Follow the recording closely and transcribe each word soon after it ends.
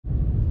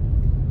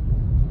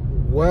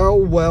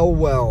Well,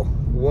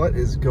 what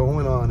is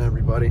going on,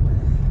 everybody?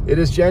 It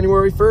is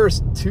January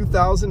 1st,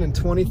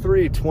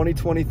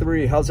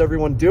 2023. How's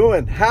everyone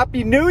doing?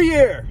 Happy New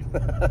Year!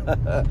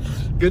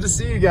 Good to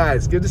see you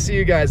guys. It's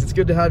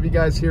good to have you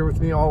guys here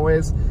with me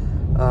always.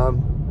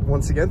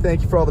 Once again,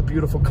 thank you for all the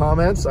beautiful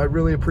comments. I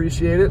really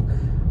appreciate it.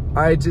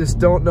 I just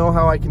don't know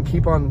how I can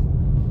keep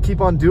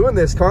on doing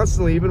this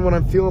constantly, even when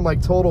I'm feeling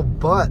like total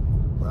butt.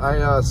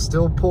 I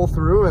still pull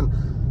through and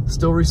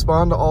still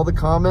respond to all the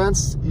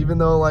comments, even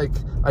though like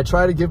I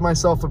try to give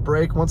myself a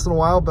break once in a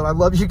while, but I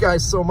love you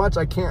guys so much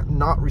I can't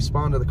not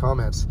respond to the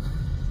comments.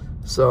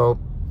 So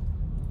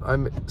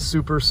I'm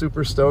super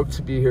stoked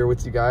to be here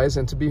with you guys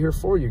and to be here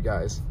for you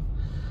guys.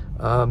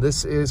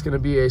 This is going to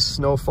be a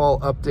snowfall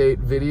update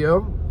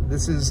video.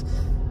 This is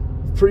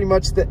pretty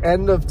much the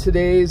end of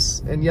today's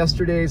and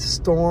yesterday's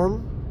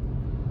storm,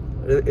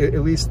 at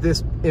least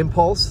this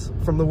impulse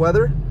from the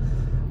weather.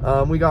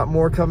 We got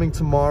more coming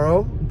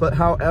tomorrow, but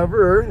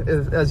however,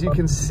 as you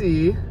can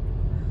see,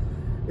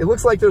 it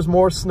looks like there's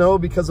more snow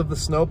because of the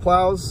snow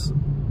plows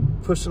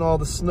pushing all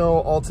the snow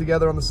all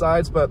together on the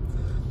sides. But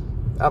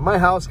at my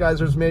house, guys,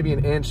 there's maybe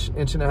an inch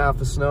and a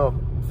half of snow.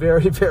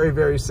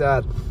 Very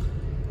sad.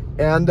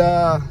 And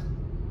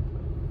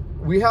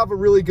we have a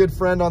really good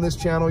friend on this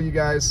channel, you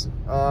guys.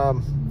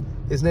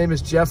 His name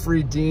is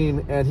Jeffrey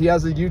Dean, and he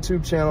has a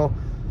YouTube channel.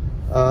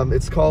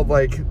 It's called,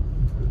 like,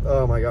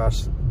 oh my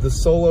gosh, The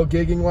Solo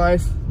Gigging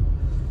Life.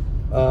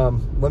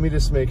 Let me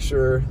just make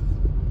sure.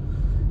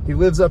 He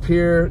lives up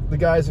here. The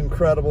guy's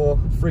incredible.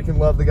 Freaking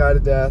love the guy to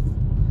death.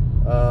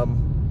 A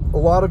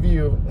lot of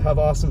you have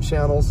awesome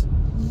channels,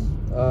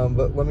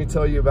 but let me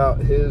tell you about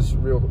his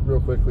real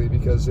quickly,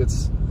 because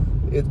it's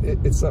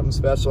something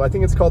special. I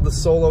think it's called The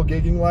Solo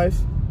Gigging Life.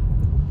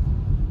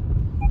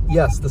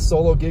 Yes, The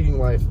Solo Gigging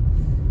Life.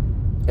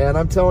 And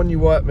I'm telling you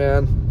what,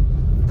 man,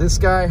 this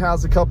guy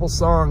has a couple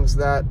songs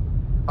that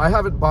I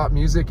haven't bought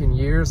music in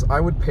years. I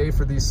would pay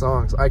for these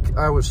songs.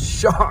 I was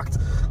shocked.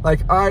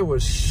 Like, I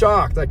was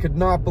shocked. I could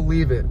not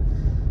believe it.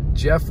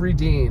 Jeffrey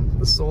Dean,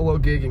 The Solo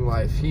Gigging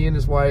Life. He and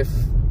his wife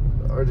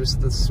are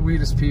just the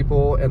sweetest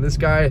people. And this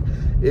guy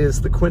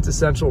is the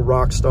quintessential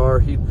rock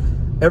star.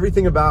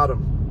 Everything about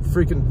him,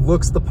 freaking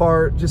looks the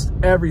part, just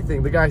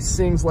everything. The guy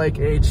sings like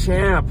a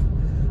champ.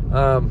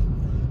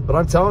 But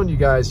I'm telling you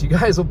guys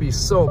will be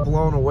so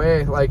blown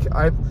away. Like,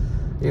 I'm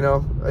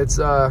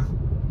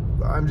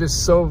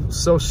just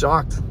so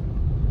shocked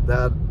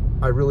that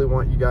I really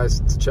want you guys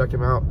to check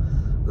him out.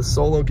 The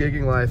Solo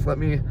Gigging Life. Let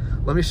me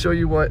show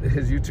you what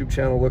his YouTube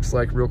channel looks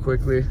like real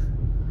quickly.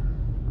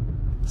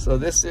 So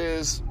this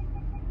is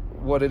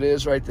what it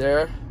is right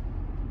there.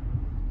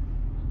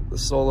 The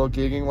Solo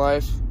Gigging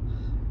Life.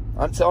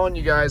 I'm telling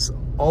you guys,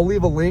 I'll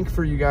leave a link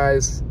for you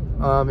guys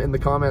in the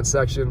comment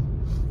section,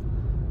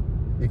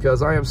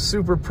 because I am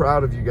super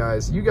proud of you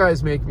guys. You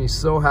guys make me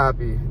so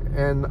happy,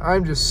 and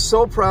I'm just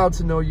so proud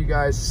to know you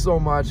guys so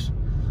much.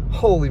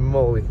 Holy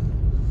moly.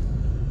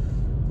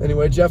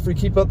 Anyway, Jeffrey,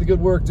 keep up the good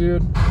work,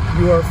 dude.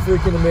 You are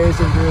freaking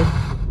amazing, dude.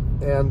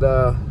 And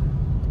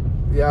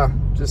yeah,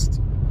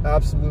 just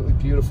absolutely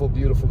beautiful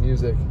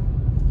music.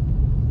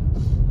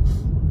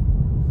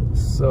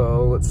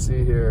 So let's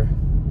see here.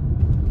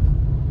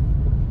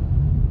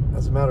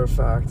 As a matter of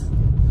fact,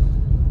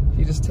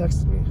 he just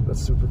texted me.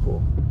 That's super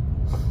cool.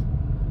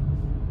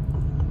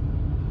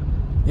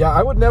 Yeah,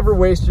 I would never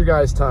waste your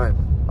guys' time.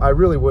 I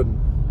really wouldn't.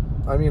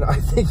 I mean, I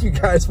think you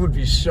guys would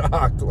be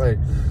shocked. Like,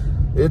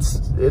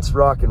 it's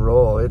rock and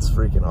roll. It's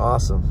freaking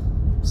awesome.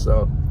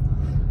 So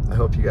I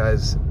hope you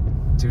guys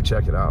do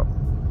check it out.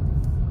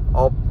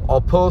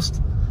 I'll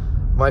post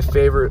my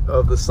favorite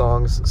of the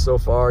songs so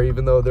far,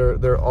 even though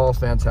they're all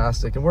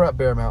fantastic. And we're at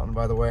Bear Mountain,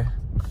 by the way.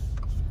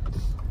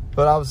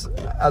 But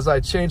as I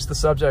changed the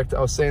subject,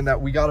 I was saying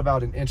that we got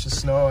about an inch of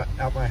snow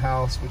at my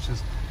house, which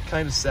is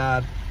kind of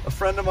sad. A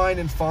friend of mine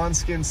in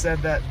Fawnskin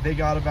said that they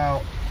got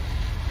about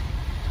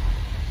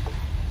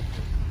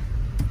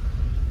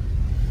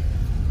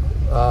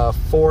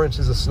 4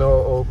 inches of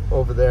snow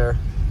over there.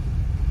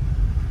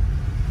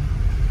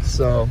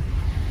 So,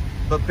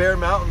 but Bear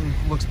Mountain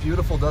looks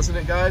beautiful, doesn't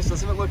it, guys?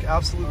 Doesn't it look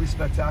absolutely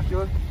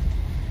spectacular?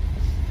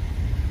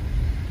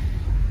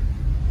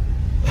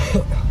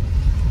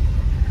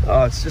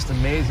 Oh, it's just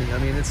amazing. I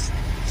mean, it's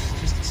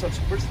just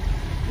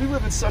we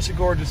live in such a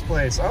gorgeous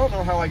place. I don't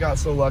know how I got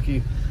so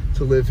lucky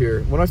to live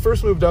here. When I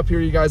first moved up here,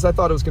 you guys, I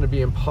thought it was going to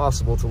be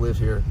impossible to live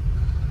here,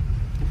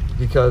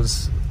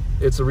 because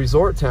it's a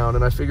resort town,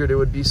 and I figured it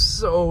would be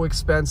so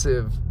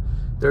expensive.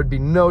 There'd be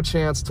no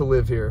chance to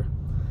live here.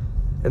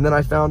 And then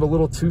I found a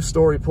little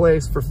 2-story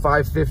place for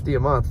 $550 a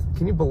month.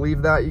 Can you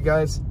believe that, you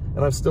guys?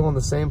 And I'm still in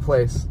the same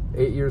place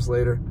 8 years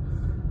later.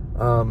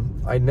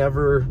 I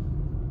never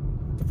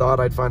thought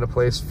I'd find a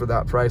place for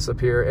that price up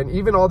here. And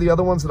even all the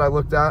other ones that I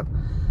looked at,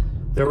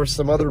 there were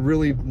some other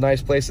really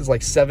nice places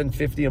like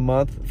 $750 a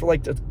month for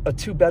like a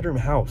 2-bedroom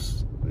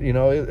house. You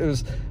know, it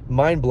was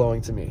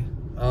mind-blowing to me.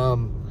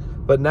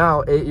 But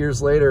now, 8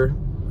 years later,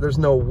 there's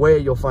no way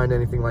you'll find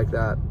anything like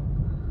that.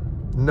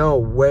 No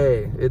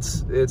way.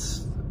 It's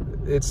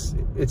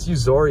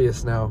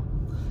usurious now.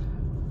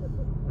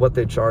 what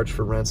they charge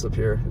for rents up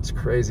here. It's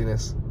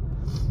craziness.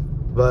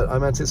 But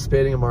I'm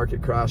anticipating a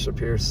market crash up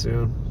here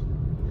soon.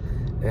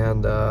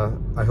 And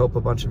I hope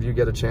a bunch of you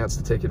get a chance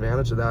to take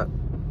advantage of that.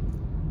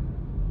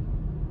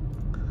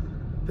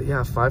 But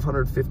yeah,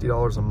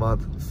 $550 a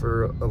month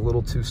for a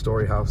little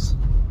 2-story house.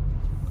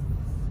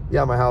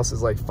 Yeah, my house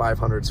is like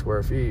 500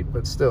 square feet,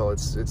 but still,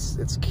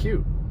 it's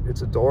cute.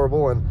 It's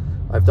adorable, and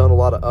I've done a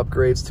lot of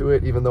upgrades to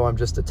it, even though I'm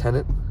just a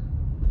tenant.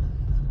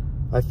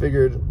 I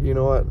figured, you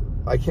know what,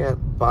 I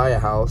can't buy a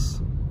house,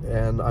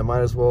 and I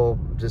might as well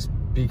just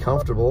be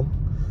comfortable.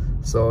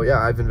 So yeah,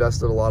 I've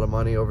invested a lot of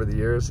money over the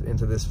years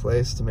into this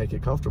place to make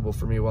it comfortable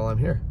for me while I'm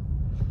here.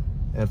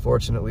 And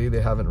fortunately, they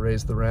haven't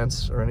raised the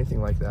rents or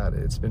anything like that.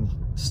 It's been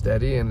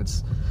steady, and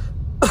it's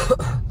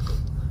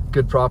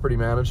good property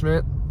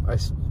management.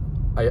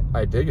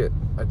 I dig it.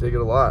 I dig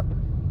it a lot.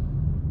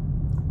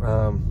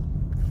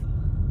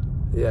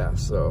 Yeah,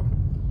 so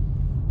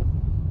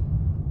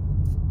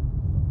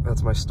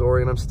that's my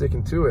story, and I'm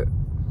sticking to it.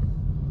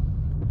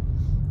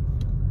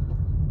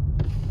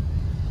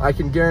 I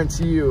can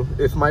guarantee you,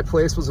 if my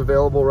place was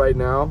available right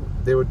now,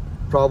 they would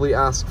probably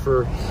ask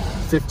for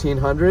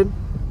 $1,500,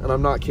 and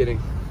I'm not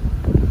kidding.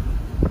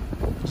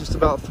 Just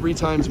about 3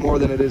 times more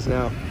than it is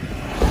now.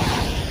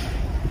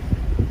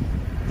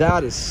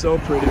 That is so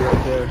pretty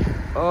right there.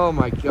 Oh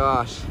my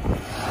gosh.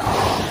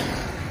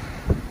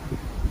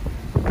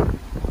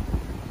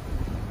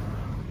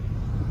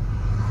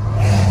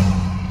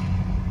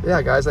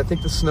 Yeah, guys, I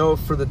think the snow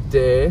for the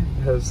day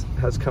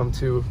has come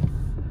to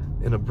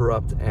an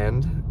abrupt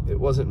end. It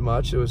wasn't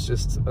much. It was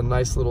just a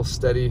nice little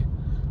steady,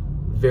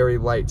 very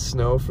light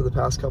snow for the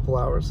past couple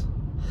hours.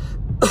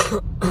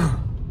 But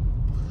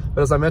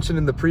as I mentioned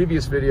in the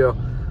previous video,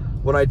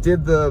 when I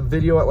did the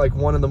video at like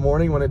 1 in the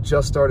morning when it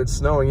just started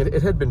snowing,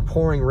 it had been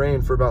pouring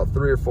rain for about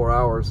 3 or 4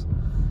 hours,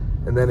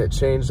 and then it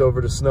changed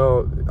over to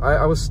snow.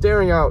 I was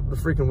staring out the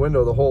freaking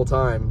window the whole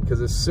time,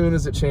 because as soon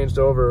as it changed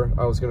over,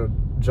 I was gonna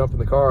jump in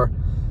the car,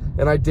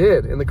 and I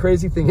did. And the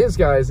crazy thing is,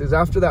 guys, is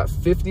after that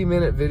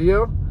 50-minute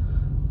video,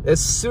 as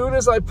soon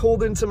as I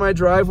pulled into my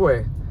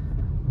driveway,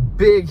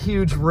 big,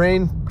 huge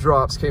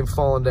raindrops came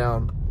falling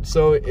down.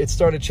 So it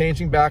started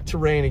changing back to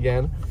rain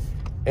again,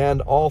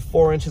 and all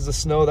 4 inches of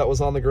snow that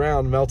was on the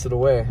ground melted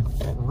away,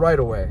 right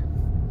away.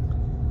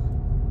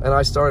 And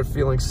I started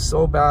feeling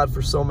so bad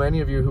for so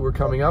many of you who were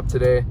coming up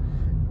today,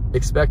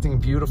 expecting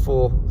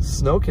beautiful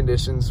snow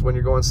conditions when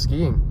you're going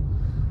skiing.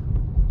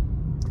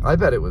 I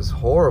bet it was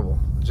horrible.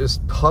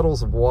 Just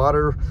puddles of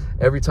water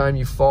every time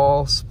you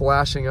fall,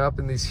 splashing up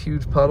in these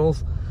huge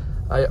puddles.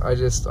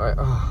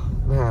 Oh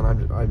man,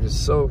 I'm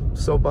just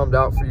so bummed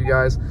out for you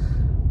guys.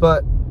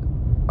 But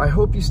I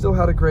hope you still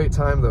had a great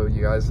time though,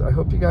 you guys. I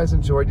hope you guys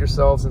enjoyed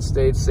yourselves and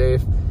stayed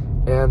safe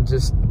and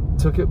just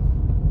took it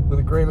with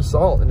a grain of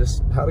salt and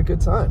just had a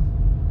good time.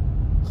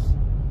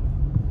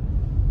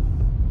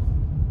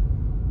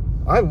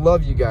 I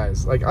love you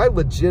guys. Like, I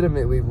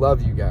legitimately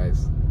love you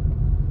guys.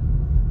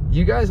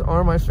 You guys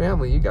are my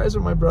family. You guys are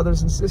my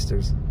brothers and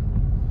sisters.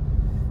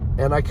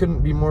 And I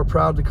couldn't be more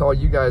proud to call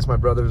you guys my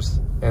brothers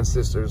and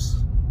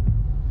sisters.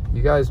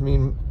 You guys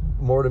mean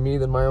more to me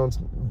than my own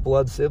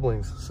blood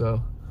siblings.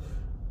 So,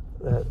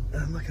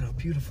 and look at how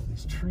beautiful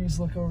these trees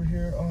look over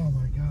here. Oh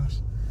my gosh.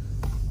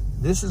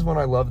 This is when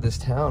I love this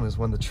town, is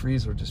when the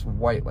trees are just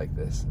white like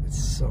this.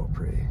 It's so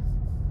pretty.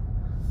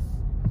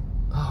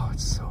 Oh,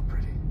 it's so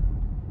pretty.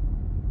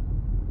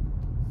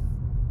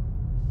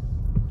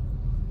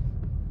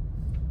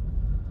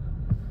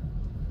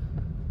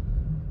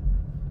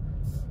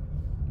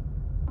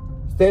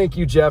 Thank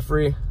you,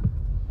 Jeffrey.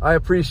 I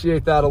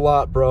appreciate that a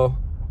lot, bro.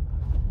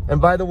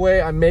 And by the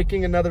way, I'm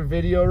making another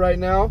video right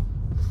now,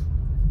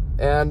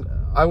 and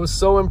I was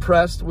so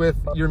impressed with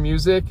your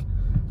music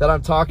that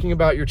I'm talking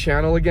about your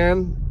channel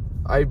again.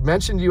 I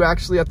mentioned you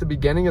actually at the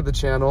beginning of the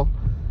channel,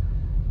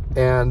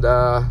 and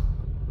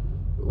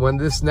when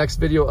this next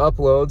video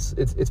uploads,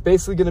 it's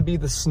basically going to be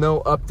the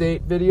snow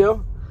update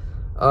video.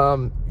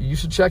 You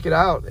should check it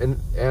out,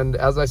 and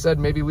as I said,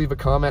 maybe leave a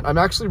comment. I'm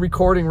actually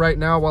recording right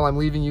now while I'm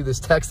leaving you this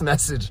text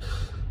message.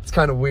 It's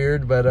kind of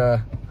weird,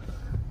 but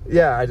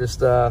yeah, I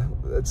just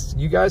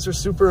you guys are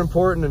super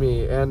important to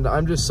me, and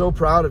I'm just so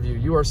proud of you.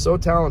 You are so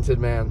talented,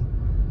 man.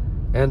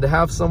 And to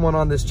have someone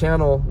on this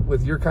channel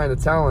with your kind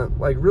of talent,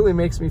 like, really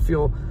makes me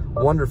feel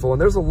wonderful.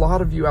 And there's a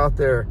lot of you out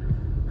there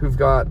who've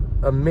got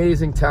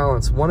amazing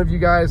talents. One of you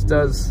guys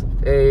does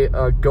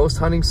a ghost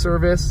hunting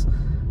service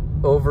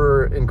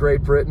over in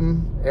Great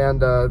Britain,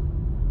 and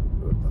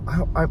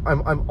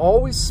I'm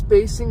always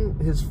spacing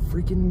his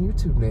freaking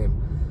YouTube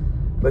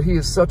name, but he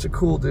is such a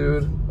cool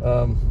dude.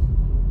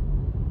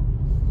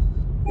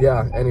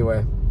 Yeah,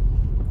 anyway,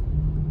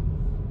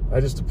 I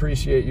just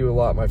appreciate you a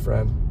lot, my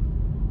friend.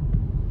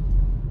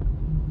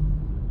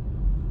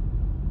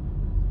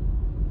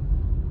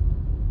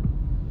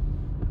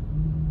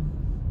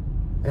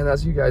 And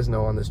as you guys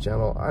know on this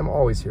channel, I'm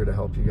always here to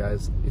help you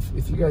guys.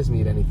 If you guys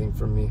need anything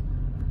from me,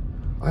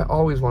 I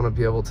always want to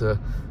be able to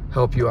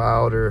help you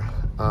out, or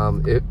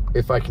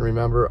if I can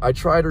remember. I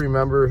try to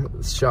remember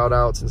shout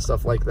outs and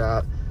stuff like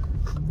that.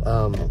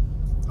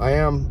 I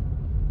am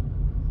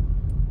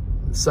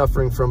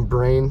suffering from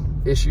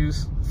brain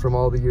issues from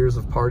all the years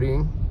of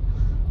partying.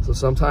 So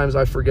sometimes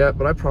I forget,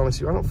 but I promise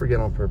you, I don't forget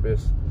on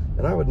purpose.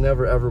 And I would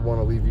never, ever want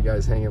to leave you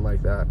guys hanging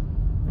like that.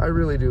 I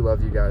really do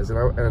love you guys, and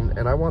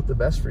I want the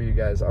best for you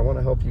guys. I want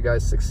to help you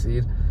guys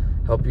succeed,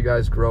 help you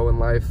guys grow in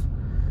life,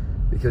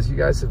 because you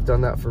guys have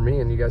done that for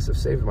me, and you guys have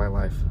saved my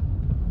life.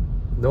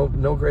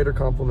 No greater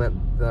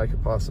compliment than I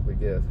could possibly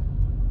give.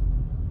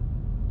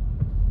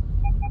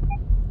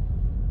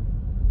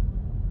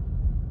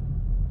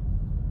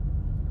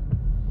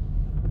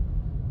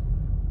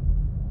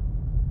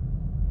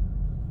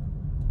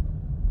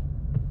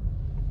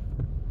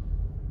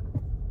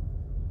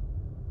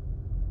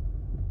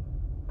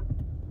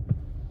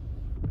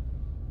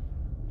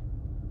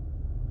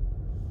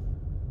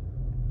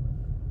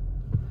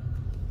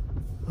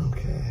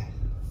 Okay.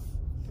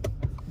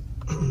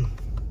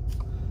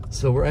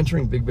 So we're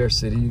entering Big Bear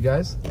City, you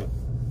guys.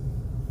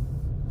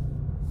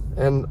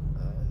 And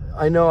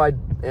I know I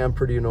am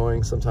pretty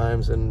annoying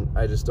sometimes, and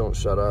I just don't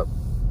shut up.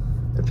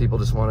 And people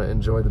just want to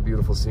enjoy the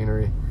beautiful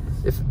scenery.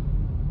 If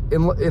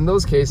in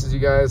those cases, you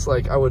guys,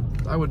 like, I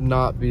would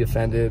not be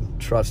offended.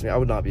 Trust me, I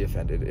would not be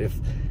offended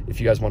if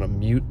you guys want to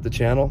mute the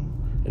channel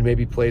and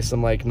maybe play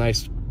some like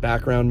nice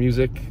background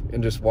music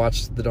and just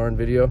watch the darn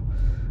video.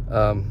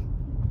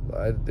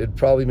 It'd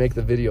probably make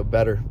the video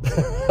better.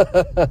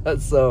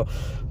 So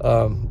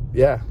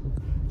yeah,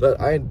 but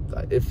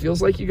it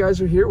feels like you guys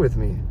are here with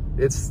me.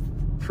 It's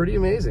pretty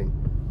amazing.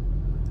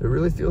 It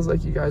really feels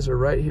like you guys are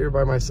right here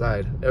by my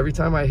side every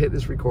time I hit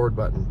this record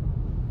button.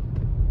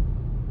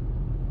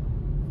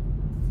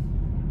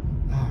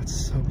 Oh,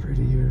 it's so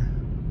pretty here.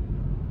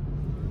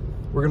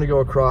 We're gonna go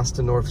across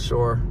to North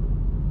Shore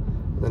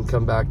and then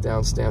come back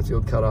down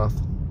Stanfield Cutoff.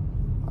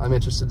 I'm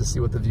interested to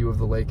see what the view of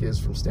the lake is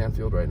from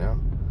Stanfield right now.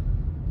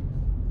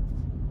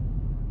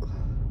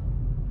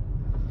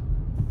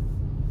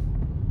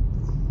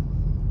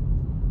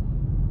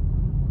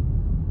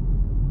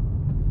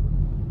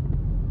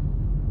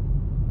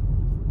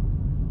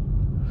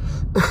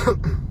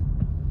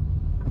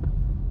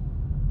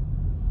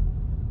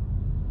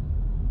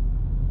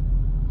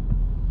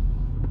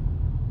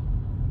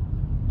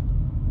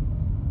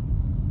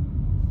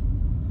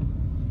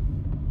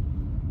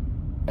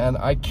 And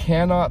I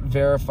cannot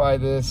verify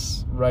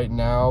this right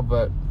now,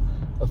 but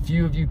a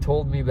few of you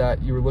told me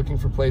that you were looking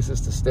for places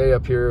to stay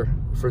up here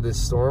for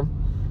this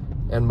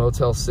storm, and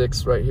Motel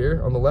 6 right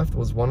here on the left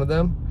was one of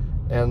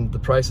them, and the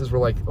prices were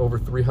like over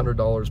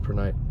 $300 per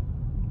night.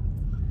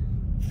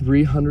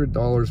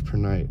 $300 per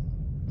night.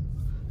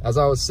 As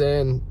I was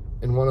saying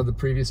in one of the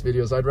previous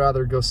videos, I'd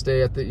rather go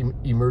stay at the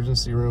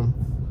emergency room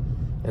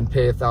and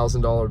pay a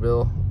 $1,000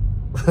 bill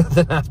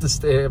than have to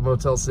stay at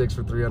Motel 6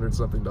 for $300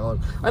 something.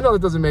 I know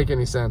that doesn't make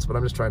any sense, but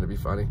I'm just trying to be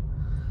funny.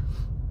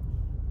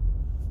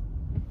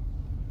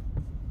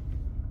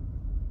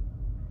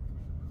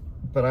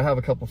 But I have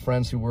a couple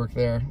friends who work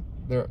there.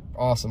 They're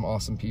awesome,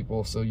 awesome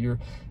people. So you're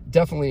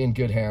definitely in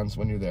good hands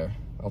when you're there.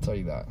 I'll tell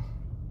you that.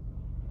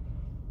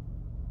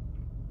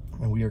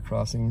 And we are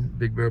crossing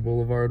Big Bear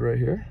Boulevard right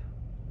here.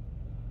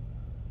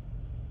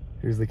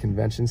 Here's the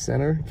convention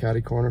center,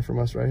 catty corner from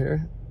us right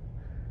here.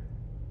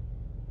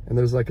 And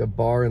there's like a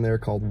bar in there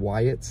called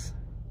Wyatt's.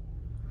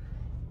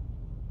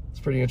 It's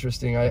pretty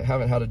interesting. I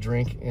haven't had a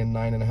drink in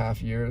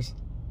 9.5 years.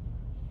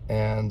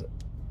 And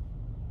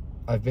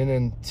I've been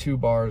in 2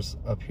 bars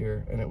up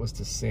here, and it was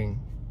to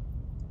sing.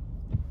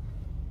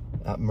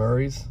 At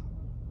Murray's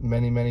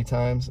many, many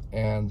times,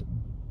 and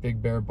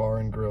Big Bear Bar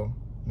and Grill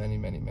many,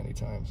 many, many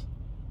times.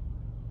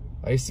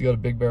 I used to go to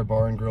Big Bear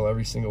Bar and Grill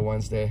every single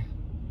Wednesday.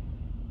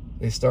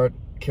 They start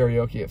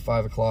karaoke at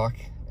 5 o'clock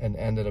and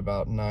end at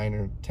about 9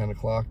 or 10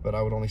 o'clock, but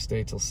I would only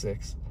stay till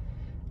 6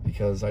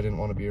 because I didn't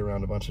want to be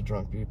around a bunch of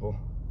drunk people.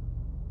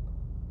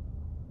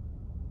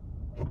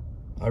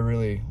 I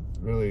really,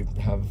 really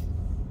have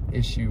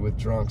issue with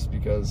drunks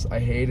because I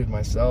hated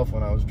myself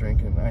when I was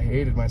drinking. I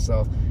hated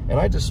myself, and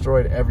I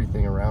destroyed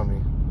everything around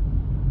me.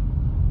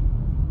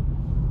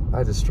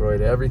 I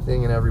destroyed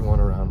everything and everyone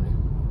around me.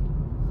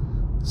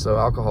 So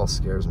alcohol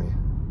scares me.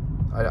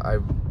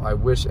 I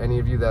wish any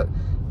of you that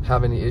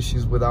have any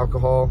issues with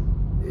alcohol,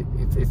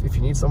 if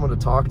you need someone to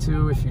talk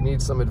to, if you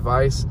need some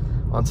advice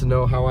on to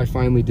know how I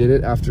finally did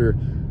it after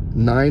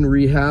 9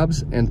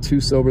 rehabs and 2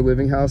 sober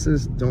living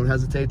houses, don't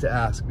hesitate to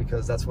ask,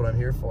 because that's what I'm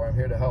here for. I'm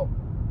here to help.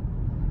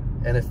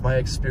 And if my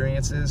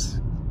experiences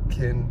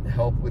can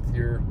help with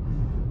your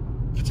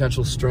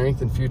potential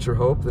strength and future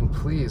hope, then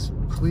please,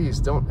 please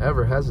don't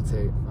ever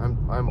hesitate.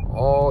 I'm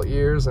all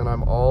ears, and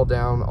I'm all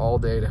down all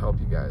day to help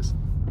you guys.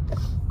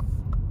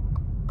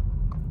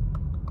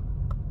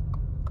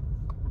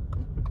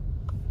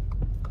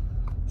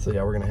 So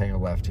yeah, we're gonna hang a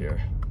left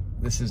here.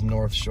 This is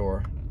North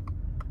Shore.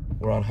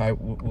 We're on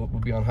we'll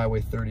be on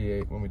Highway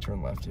 38 when we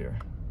turn left here.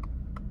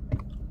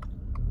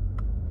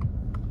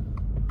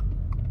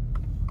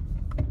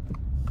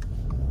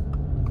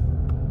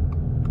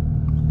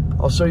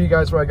 I'll show you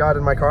guys where I got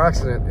in my car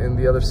accident in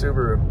the other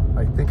Subaru.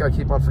 I think I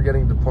keep on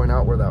forgetting to point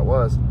out where that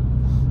was.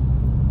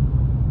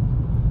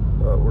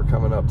 But we're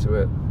coming up to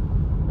it.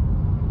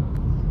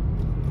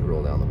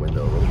 Roll down the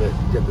window a little bit.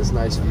 Get this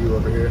nice view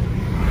over here.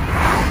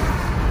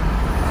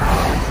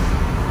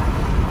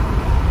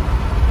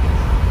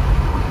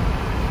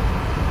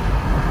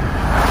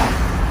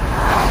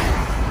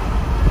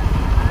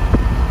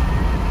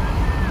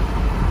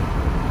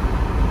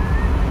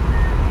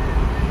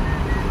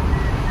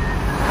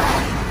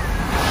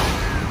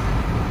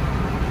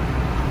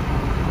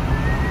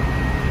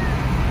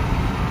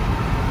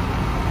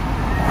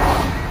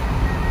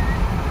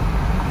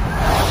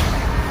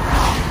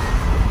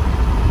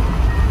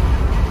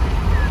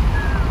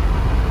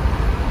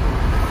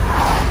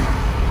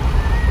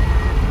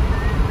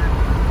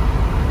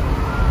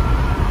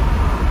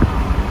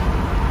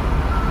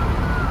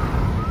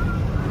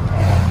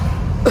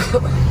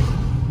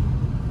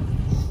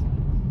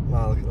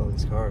 Wow, look at all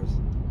these cars.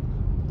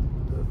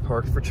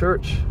 Parked for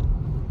church.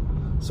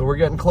 So we're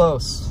getting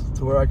close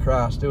to where I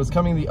crashed. It was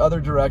coming the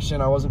other direction.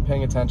 I wasn't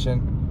paying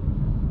attention.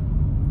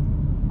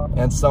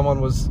 And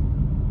someone was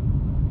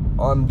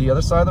on the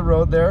other side of the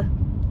road there,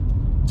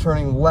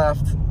 turning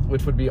left,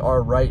 which would be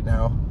our right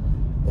now,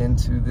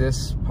 into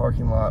this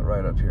parking lot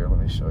right up here. Let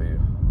me show you.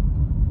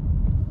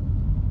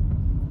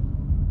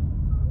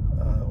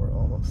 We're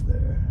almost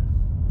there.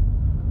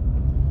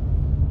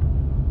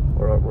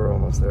 We're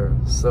almost there.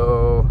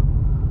 So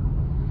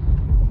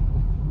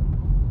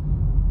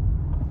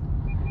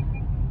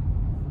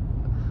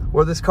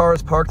where this car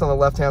is parked on the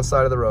left-hand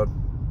side of the road,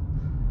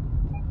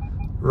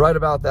 right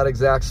about that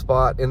exact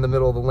spot in the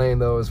middle of the lane,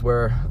 though, is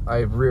where I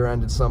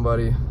rear-ended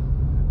somebody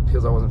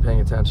because I wasn't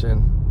paying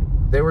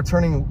attention. They were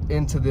turning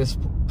into this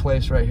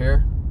place right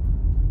here,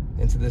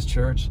 into this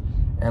church,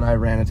 and I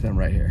ran into them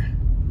right here,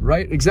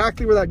 right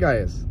exactly where that guy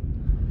is.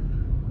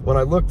 When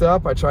I looked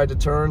up, I tried to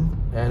turn,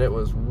 and it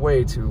was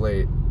way too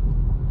late.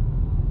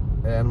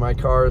 And my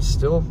car is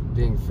still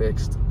being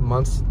fixed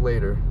months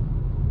later.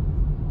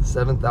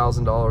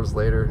 $7,000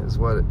 later is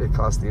what it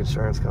cost the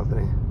insurance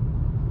company.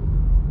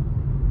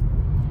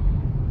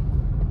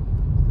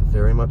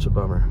 Very much a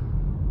bummer.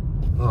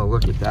 Oh,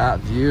 look at that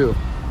view.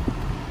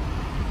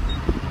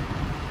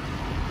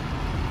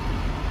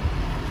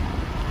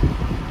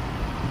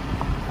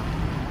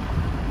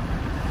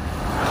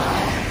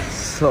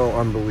 So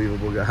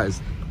unbelievable,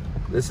 guys.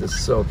 This is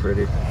so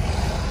pretty.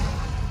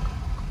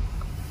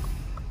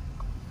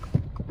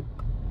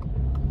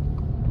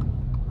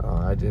 Oh,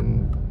 I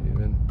didn't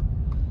even.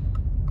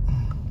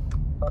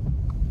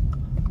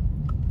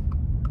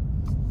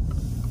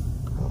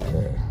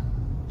 Okay.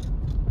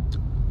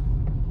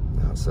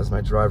 Now it says my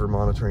driver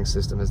monitoring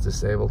system is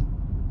disabled.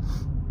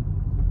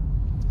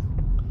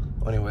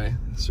 Anyway,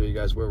 I'll show you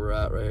guys where we're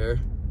at right here.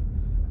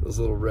 Those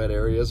little red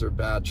areas are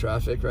bad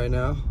traffic right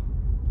now.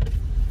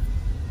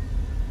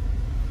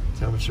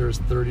 Temperature is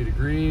 30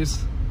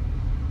 degrees.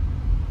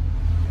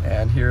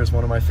 And here's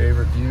one of my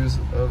favorite views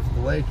of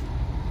the lake.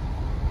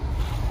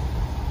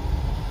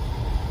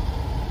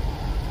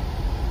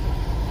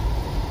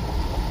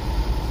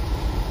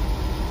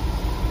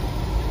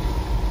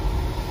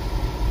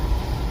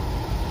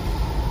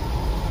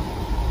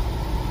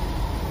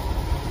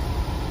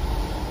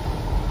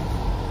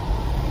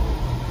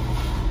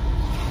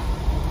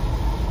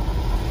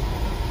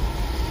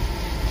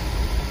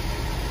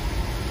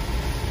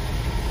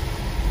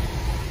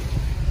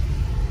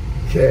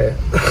 Okay,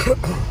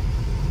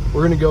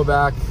 we're gonna go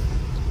back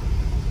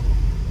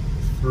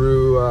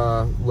through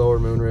Lower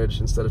Moon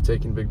Ridge instead of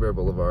taking Big Bear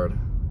Boulevard.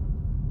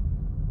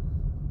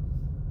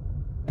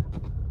 I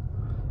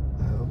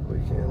hope we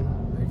can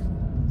make...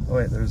 Oh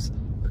wait, there's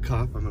a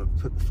cop. I'm gonna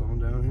put the phone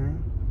down here.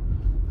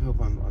 I hope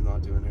I'm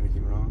not doing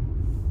anything wrong.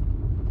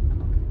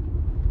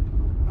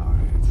 All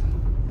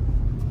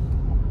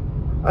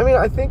right. I mean,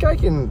 I think I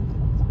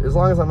can, as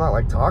long as I'm not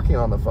like talking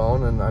on the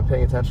phone and I'm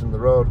paying attention to the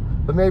road.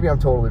 But maybe I'm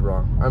totally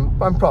wrong.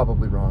 I'm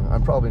probably wrong.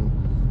 I'm probably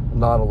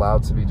not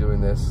allowed to be doing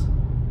this,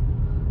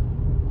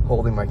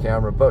 holding my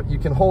camera. But you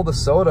can hold a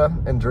soda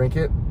and drink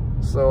it,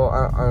 so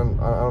I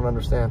don't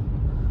understand.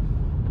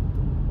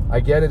 I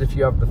get it if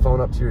you have the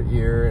phone up to your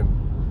ear and,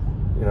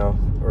 you know,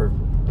 or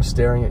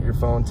staring at your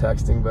phone,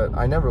 texting, but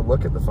I never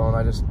look at the phone.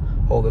 I just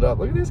hold it up.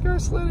 Look at these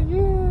guys sledding. Yay!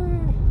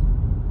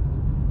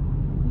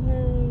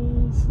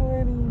 Yay,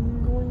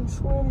 sledding, going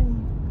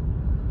sledding.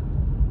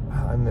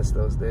 I miss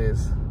those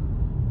days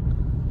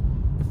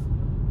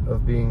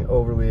of being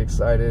overly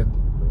excited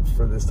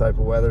for this type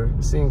of weather.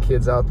 Seeing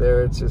kids out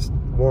there, it just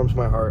warms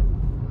my heart.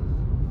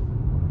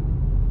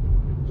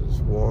 It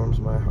just warms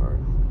my heart.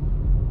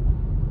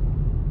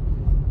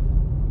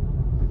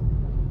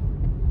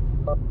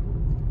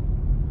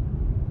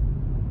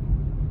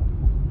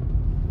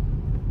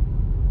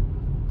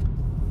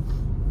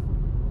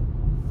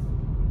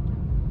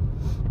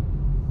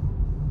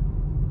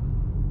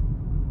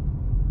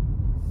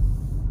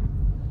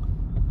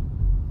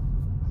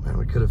 Man,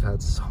 we could have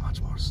had so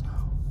much more snow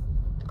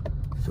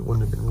if it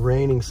wouldn't have been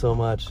raining so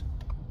much.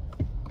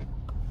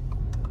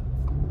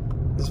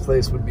 This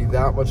place would be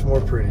that much more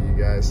pretty, you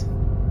guys.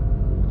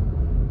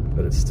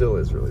 But it still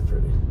is really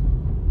pretty.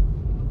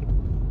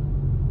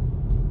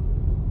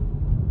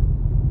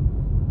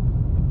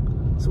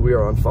 So we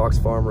are on Fox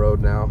Farm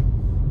Road now.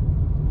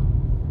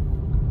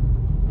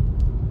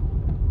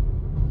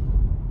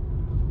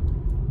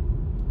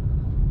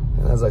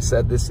 As I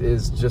said, this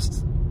is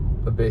just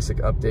a basic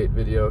update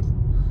video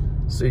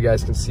so you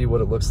guys can see what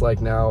it looks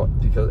like now,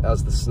 because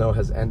as the snow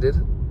has ended.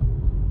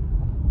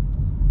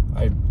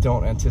 I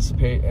don't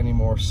anticipate any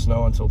more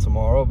snow until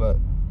tomorrow, but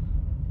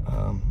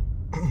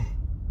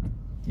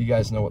you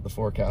guys know what the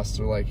forecasts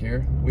are like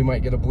here. We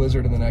might get a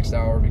blizzard in the next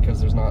hour because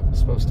there's not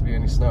supposed to be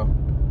any snow.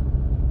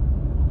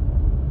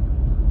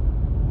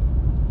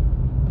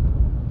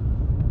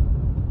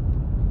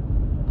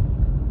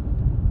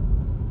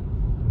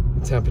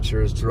 The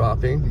temperature is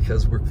dropping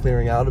because we're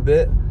clearing out a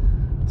bit,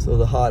 so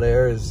the hot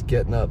air is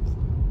getting up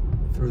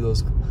through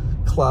those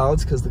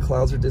clouds because the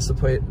clouds are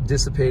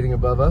dissipating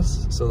above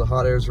us, so the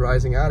hot air is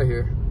rising out of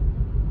here.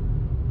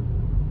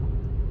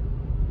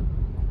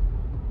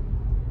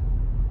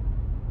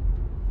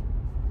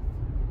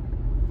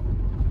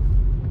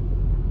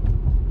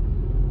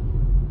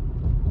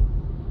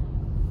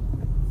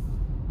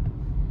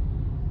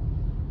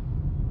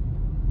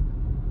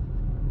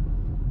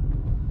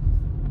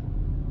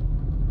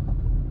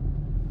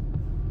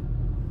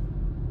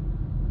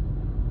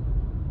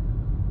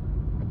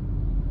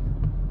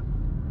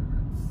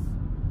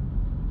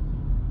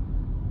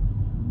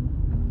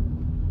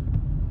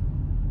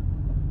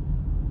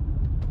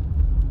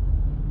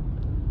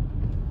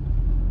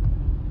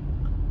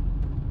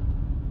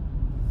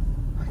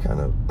 Kind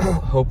of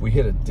hope we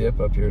hit a dip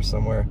up here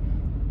somewhere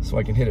so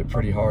I can hit it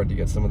pretty hard to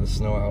get some of the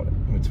snow out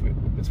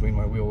in between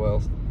my wheel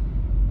wells.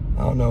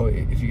 I don't know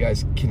if you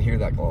guys can hear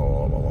that.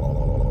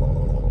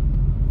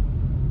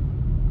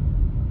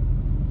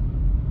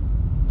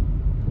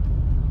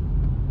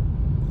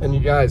 And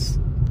you guys,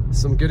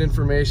 some good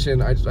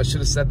information. I should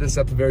have said this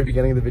at the very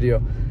beginning of the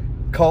video.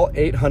 Call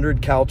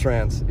 800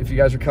 Caltrans. If you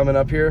guys are coming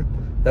up here,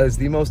 that is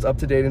the most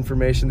up-to-date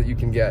information that you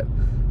can get.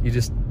 You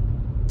just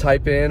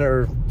type in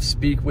or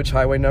speak which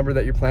highway number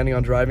that you're planning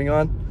on driving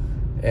on,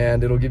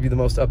 and it'll give you the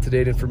most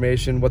up-to-date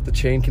information, what the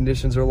chain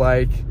conditions are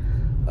like.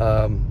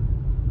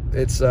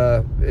 It's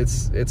a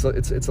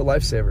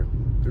lifesaver.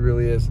 It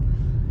really is,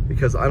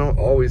 because I don't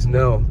always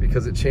know,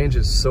 because it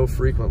changes so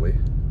frequently.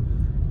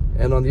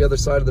 And on the other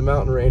side of the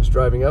mountain range,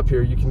 driving up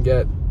here, you can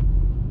get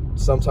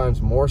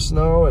sometimes more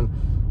snow and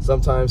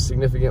sometimes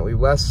significantly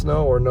less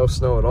snow or no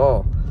snow at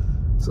all.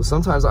 So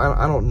sometimes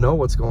I don't know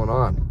what's going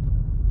on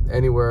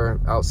anywhere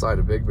outside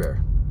of Big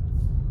Bear.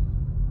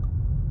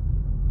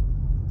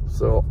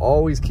 So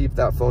always keep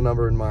that phone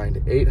number in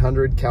mind,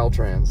 800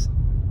 Caltrans.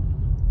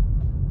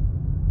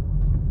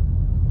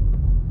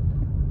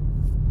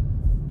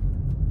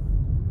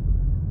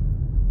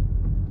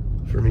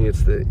 For me,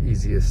 it's the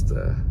easiest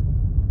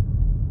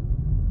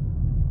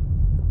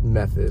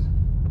method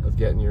of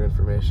getting your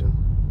information.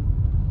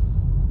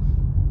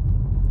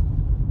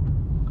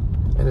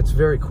 And it's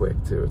very quick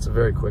too. It's a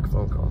very quick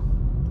phone call.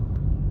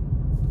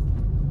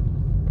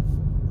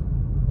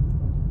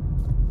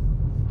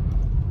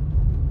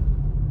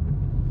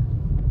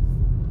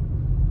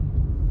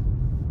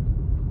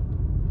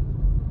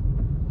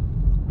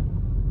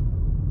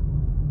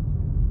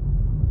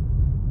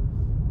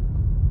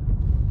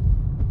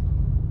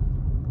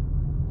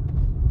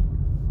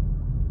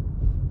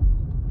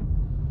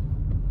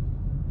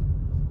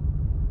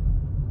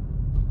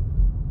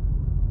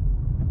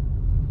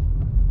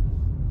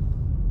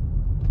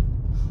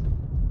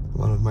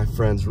 One of my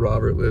friends,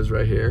 Robert, lives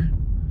right here.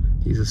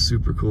 He's a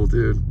super cool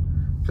dude.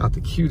 Got the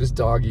cutest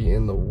doggy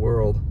in the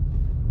world,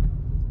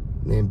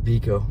 named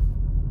Biko.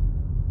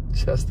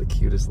 Just the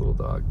cutest little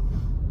dog.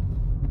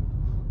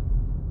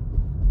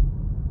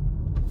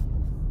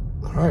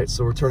 All right,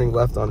 so we're turning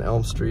left on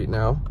Elm Street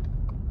now.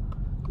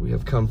 We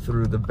have come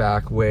through the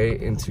back way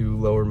into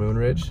Lower Moon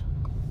Ridge.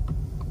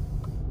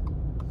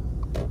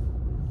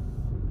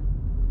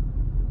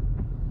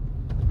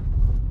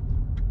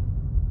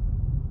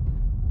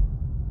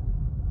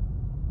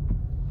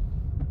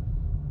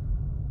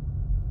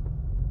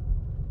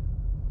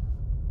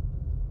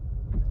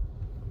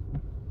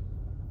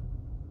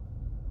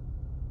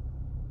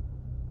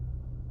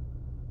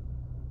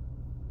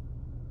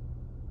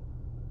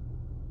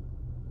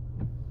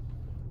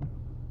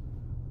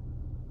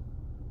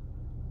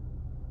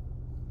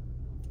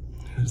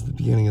 Here's the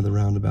beginning of the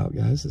roundabout,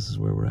 guys. This is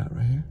where we're at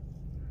right here.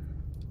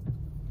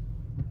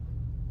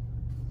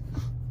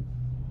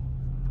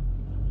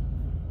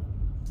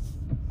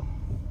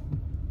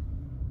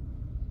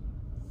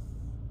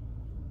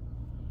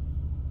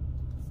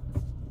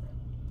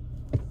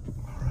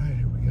 All right,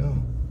 here we go.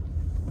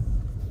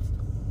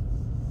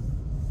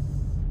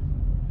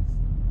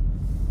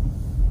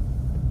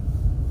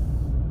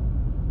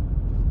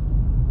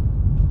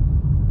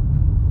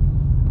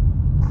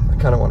 I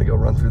kind of want to go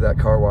run through that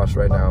car wash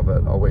right now,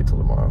 but I'll wait till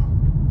tomorrow.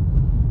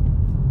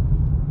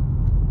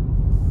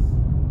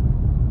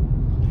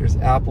 Here's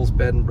Apple's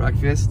Bed and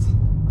Breakfast.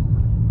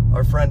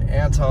 Our friend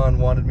Anton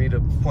wanted me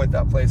to point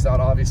that place out.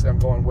 Obviously, I'm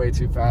going way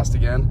too fast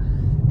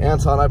again.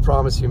 Anton, I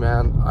promise you,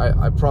 man.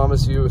 I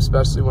promise you,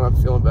 especially when I'm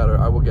feeling better,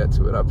 I will get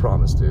to it. I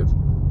promise, dude.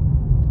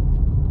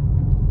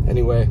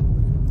 Anyway,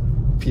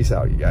 peace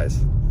out, you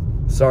guys.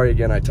 Sorry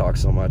again I talk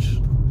so much.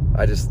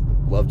 I just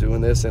love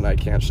doing this and I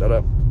can't shut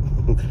up.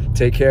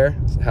 Take care.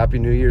 Happy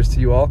New Year's to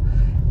you all.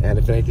 And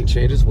if anything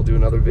changes, we'll do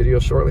another video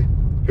shortly.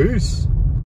 Peace.